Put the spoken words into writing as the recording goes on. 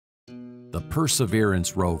The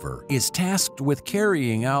Perseverance Rover is tasked with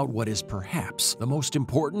carrying out what is perhaps the most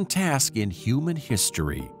important task in human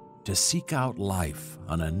history: to seek out life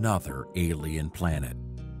on another alien planet.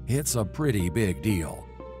 It's a pretty big deal.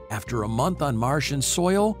 After a month on Martian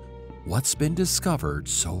soil, what's been discovered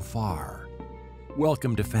so far?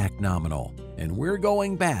 Welcome to Fact Nominal, and we're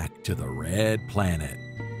going back to the Red Planet.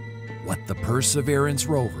 What the Perseverance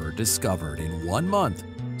Rover discovered in 1 month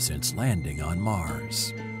since landing on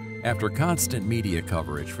Mars. After constant media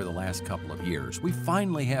coverage for the last couple of years, we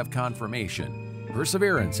finally have confirmation.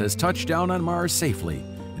 Perseverance has touched down on Mars safely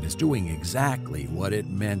and is doing exactly what it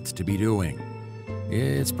meant to be doing.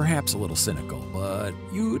 It's perhaps a little cynical, but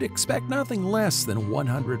you'd expect nothing less than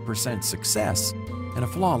 100% success and a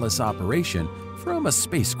flawless operation from a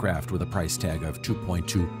spacecraft with a price tag of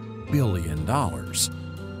 $2.2 billion.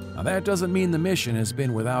 Now, that doesn't mean the mission has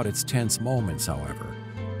been without its tense moments, however.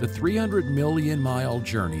 The 300 million mile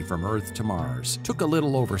journey from Earth to Mars took a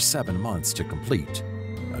little over 7 months to complete.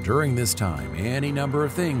 Now, during this time, any number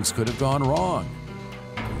of things could have gone wrong.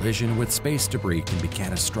 Collision with space debris can be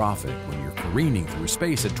catastrophic when you're careening through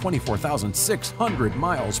space at 24,600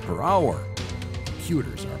 miles per hour.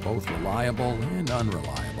 Computers are both reliable and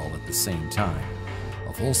unreliable at the same time.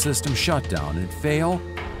 A full system shutdown and fail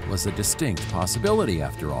was a distinct possibility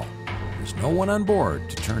after all. There's no one on board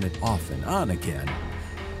to turn it off and on again.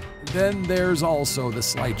 Then there's also the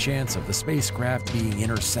slight chance of the spacecraft being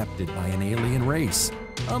intercepted by an alien race.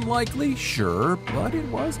 Unlikely, sure, but it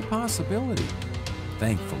was a possibility.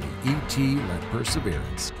 Thankfully, ET let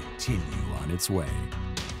Perseverance continue on its way.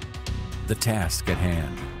 The task at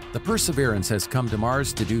hand. The Perseverance has come to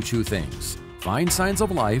Mars to do 2 things: find signs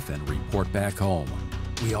of life and report back home.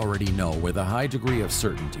 We already know with a high degree of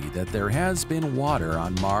certainty that there has been water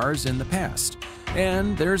on Mars in the past,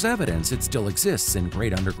 and there's evidence it still exists in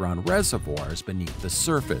great underground reservoirs beneath the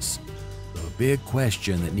surface. The big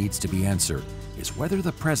question that needs to be answered is whether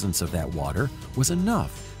the presence of that water was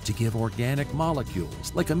enough to give organic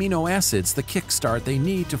molecules like amino acids the kickstart they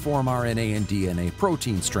need to form RNA and DNA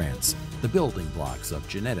protein strands, the building blocks of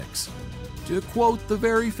genetics. To quote the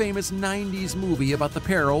very famous 90s movie about the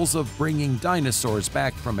perils of bringing dinosaurs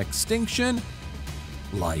back from extinction,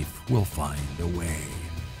 life will find a way.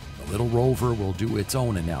 The little rover will do its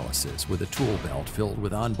own analysis with a tool belt filled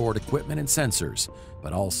with onboard equipment and sensors,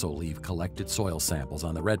 but also leave collected soil samples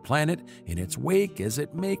on the Red Planet in its wake as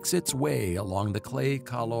it makes its way along the clay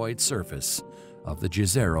colloid surface of the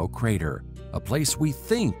Jezero crater, a place we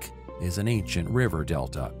think is an ancient river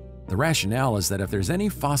delta. The rationale is that if there's any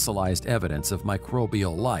fossilized evidence of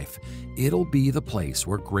microbial life, it'll be the place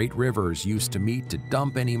where great rivers used to meet to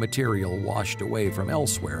dump any material washed away from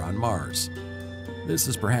elsewhere on Mars. This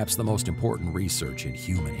is perhaps the most important research in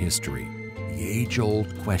human history. The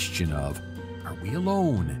age-old question of, are we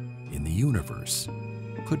alone in the universe?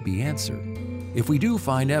 Could be answered. If we do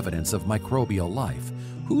find evidence of microbial life,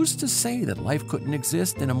 who's to say that life couldn't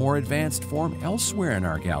exist in a more advanced form elsewhere in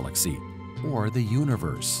our galaxy or the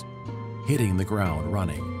universe? Hitting the ground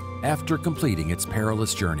running. After completing its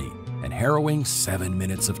perilous journey and harrowing 7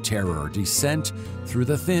 minutes of terror descent through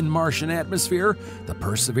the thin Martian atmosphere, the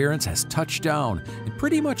Perseverance has touched down and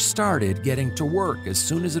pretty much started getting to work as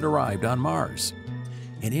soon as it arrived on Mars.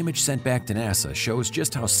 An image sent back to NASA shows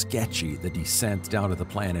just how sketchy the descent down to the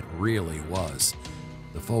planet really was.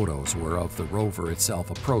 The photos were of the rover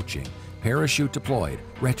itself approaching, parachute deployed,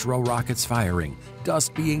 retro rockets firing,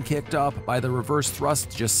 dust being kicked up by the reverse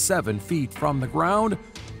thrust just 7 feet from the ground,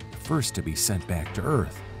 the first to be sent back to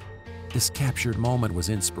Earth. This captured moment was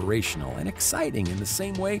inspirational and exciting in the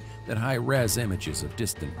same way that high-res images of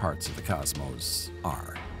distant parts of the cosmos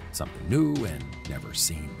are. Something new and never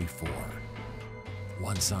seen before.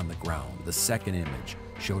 Once on the ground, the second image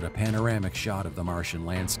showed a panoramic shot of the Martian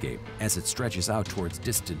landscape as it stretches out towards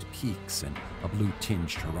distant peaks and a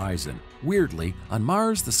blue-tinged horizon. Weirdly, on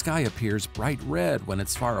Mars, the sky appears bright red when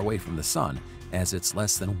it's far away from the sun, as it's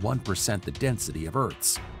less than 1% the density of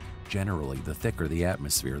Earth's. Generally, the thicker the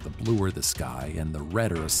atmosphere, the bluer the sky, and the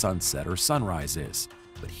redder a sunset or sunrise is.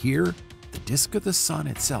 But here, the disk of the sun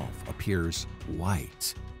itself appears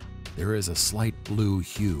white. There is a slight blue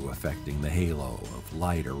hue affecting the halo of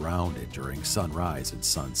light around it during sunrise and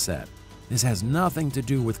sunset. This has nothing to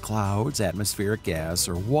do with clouds, atmospheric gas,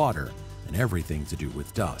 or water, and everything to do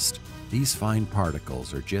with dust. These fine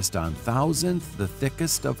particles are just on thousandth the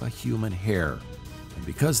thickest of a human hair, and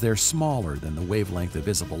because they're smaller than the wavelength of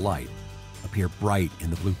visible light, appear bright in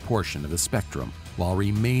the blue portion of the spectrum while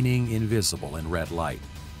remaining invisible in red light.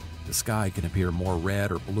 The sky can appear more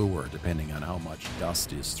red or bluer depending on how much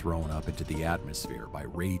dust is thrown up into the atmosphere by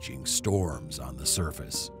raging storms on the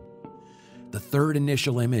surface. The third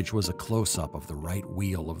initial image was a close-up of the right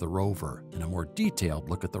wheel of the rover and a more detailed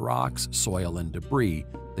look at the rocks, soil, and debris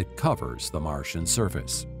that covers the Martian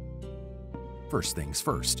surface. First things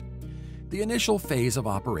first. The initial phase of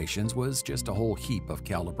operations was just a whole heap of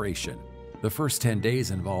calibration. The first 10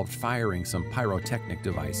 days involved firing some pyrotechnic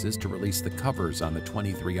devices to release the covers on the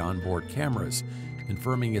 23 onboard cameras,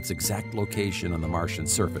 confirming its exact location on the Martian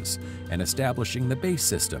surface, and establishing the base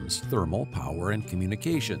systems, thermal, power, and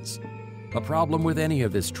communications. A problem with any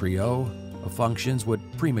of this trio of functions would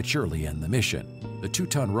prematurely end the mission. The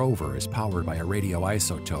 2-ton rover is powered by a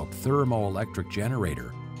radioisotope thermoelectric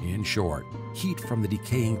generator. In short, heat from the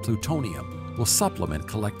decaying plutonium will supplement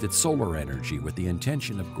collected solar energy with the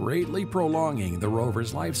intention of greatly prolonging the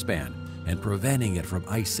rover's lifespan and preventing it from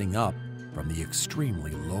icing up from the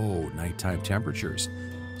extremely low nighttime temperatures.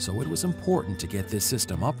 So it was important to get this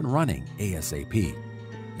system up and running ASAP.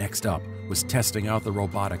 Next up was testing out the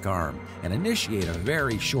robotic arm and initiate a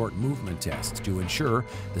very short movement test to ensure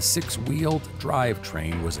the 6-wheeled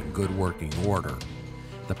drivetrain was in good working order.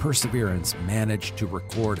 The Perseverance managed to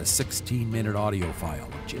record a 16-minute audio file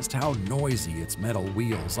of just how noisy its metal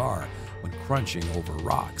wheels are when crunching over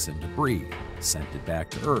rocks and debris, sent it back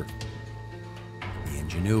to Earth. The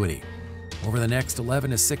Ingenuity. Over the next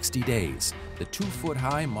 11 to 60 days, the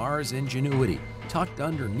 2-foot-high Mars Ingenuity, tucked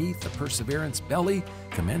underneath the Perseverance belly,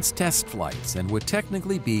 commenced test flights and would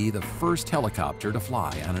technically be the first helicopter to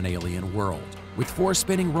fly on an alien world. With 4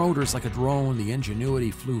 spinning rotors like a drone, the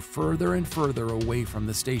Ingenuity flew further and further away from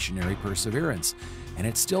the stationary Perseverance, and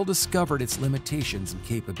it still discovered its limitations and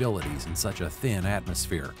capabilities in such a thin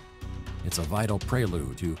atmosphere. It's a vital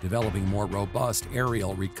prelude to developing more robust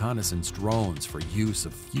aerial reconnaissance drones for use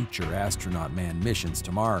of future astronaut manned missions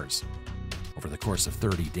to Mars. Over the course of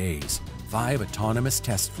 30 days, 5 autonomous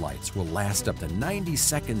test flights will last up to 90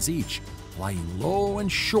 seconds each, flying low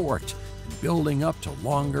and short and building up to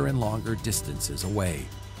longer and longer distances away.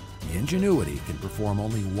 The Ingenuity can perform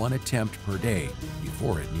only 1 attempt per day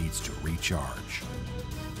before it needs to recharge.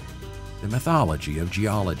 The mythology of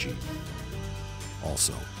geology.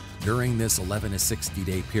 Also, during this 11 to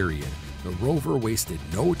 60-day period, the rover wasted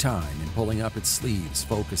no time in pulling up its sleeves,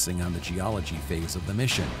 focusing on the geology phase of the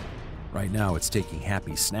mission. Right now, it's taking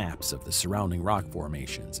happy snaps of the surrounding rock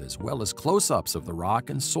formations, as well as close-ups of the rock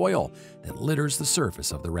and soil that litters the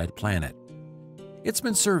surface of the red planet. It's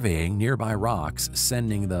been surveying nearby rocks,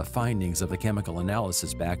 sending the findings of the chemical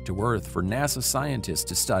analysis back to Earth for NASA scientists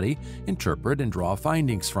to study, interpret, and draw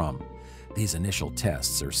findings from. These initial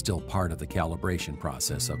tests are still part of the calibration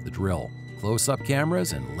process of the drill, close-up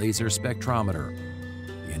cameras, and laser spectrometer.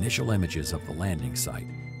 The initial images of the landing site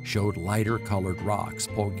showed lighter-colored rocks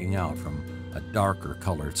poking out from a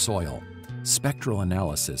darker-colored soil. Spectral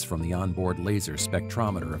analysis from the onboard laser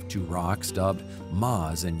spectrometer of 2 rocks dubbed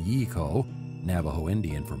Maz and Yiko, Navajo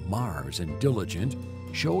Indian for Mars and Diligent,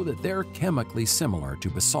 show that they're chemically similar to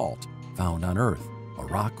basalt found on Earth, a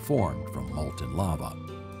rock formed from molten lava.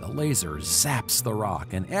 The laser zaps the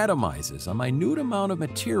rock and atomizes a minute amount of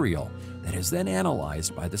material that is then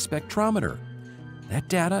analyzed by the spectrometer. That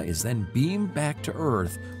data is then beamed back to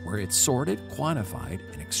Earth, where it's sorted, quantified,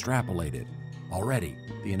 and extrapolated. Already,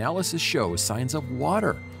 the analysis shows signs of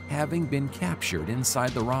water having been captured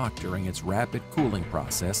inside the rock during its rapid cooling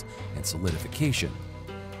process and solidification.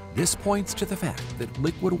 This points to the fact that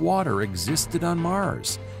liquid water existed on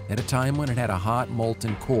Mars at a time when it had a hot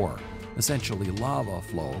molten core, essentially lava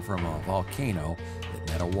flow from a volcano that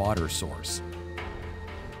met a water source.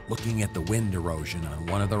 Looking at the wind erosion on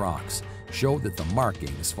one of the rocks showed that the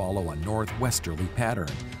markings follow a northwesterly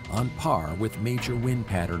pattern, on par with major wind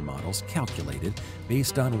pattern models calculated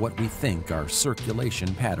based on what we think are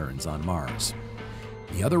circulation patterns on Mars.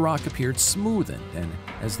 The other rock appeared smoothened and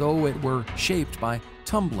as though it were shaped by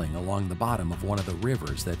tumbling along the bottom of one of the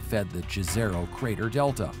rivers that fed the Jezero crater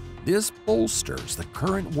delta. This bolsters the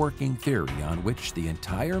current working theory on which the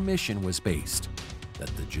entire mission was based,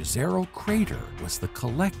 that the Jezero crater was the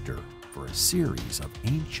collector for a series of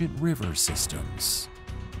ancient river systems.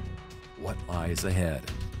 What lies ahead?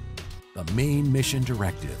 The main mission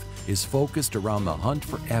directive is focused around the hunt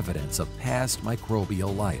for evidence of past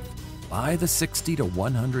microbial life. By the 60 to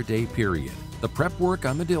 100 day period, the prep work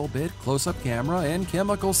on the drill bit, close-up camera, and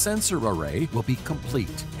chemical sensor array will be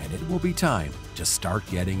complete, and it will be time to start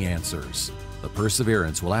getting answers. The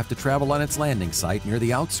Perseverance will have to travel on its landing site near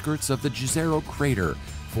the outskirts of the Jezero crater,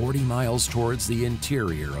 40 miles towards the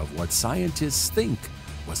interior of what scientists think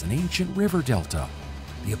was an ancient river delta.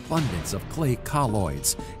 The abundance of clay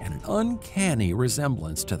colloids and an uncanny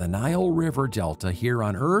resemblance to the Nile River delta here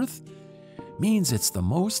on Earth means it's the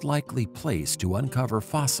most likely place to uncover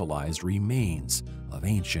fossilized remains of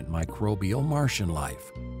ancient microbial Martian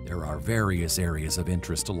life. There are various areas of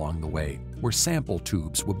interest along the way where sample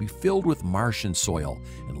tubes will be filled with Martian soil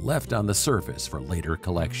and left on the surface for later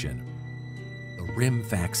collection. The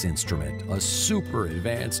RIMFAX instrument, a super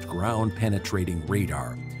advanced ground-penetrating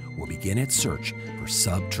radar, will begin its search for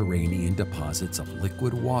subterranean deposits of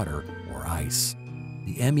liquid water or ice.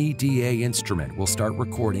 The MEDA instrument will start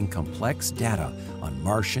recording complex data on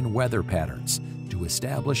Martian weather patterns to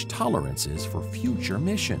establish tolerances for future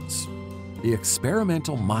missions. The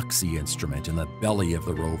experimental MOXIE instrument in the belly of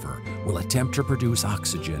the rover will attempt to produce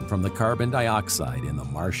oxygen from the carbon dioxide in the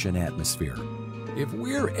Martian atmosphere. If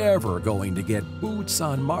we're ever going to get boots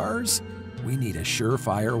on Mars, we need a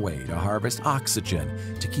surefire way to harvest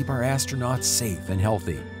oxygen to keep our astronauts safe and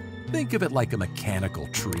healthy. Think of it like a mechanical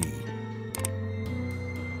tree.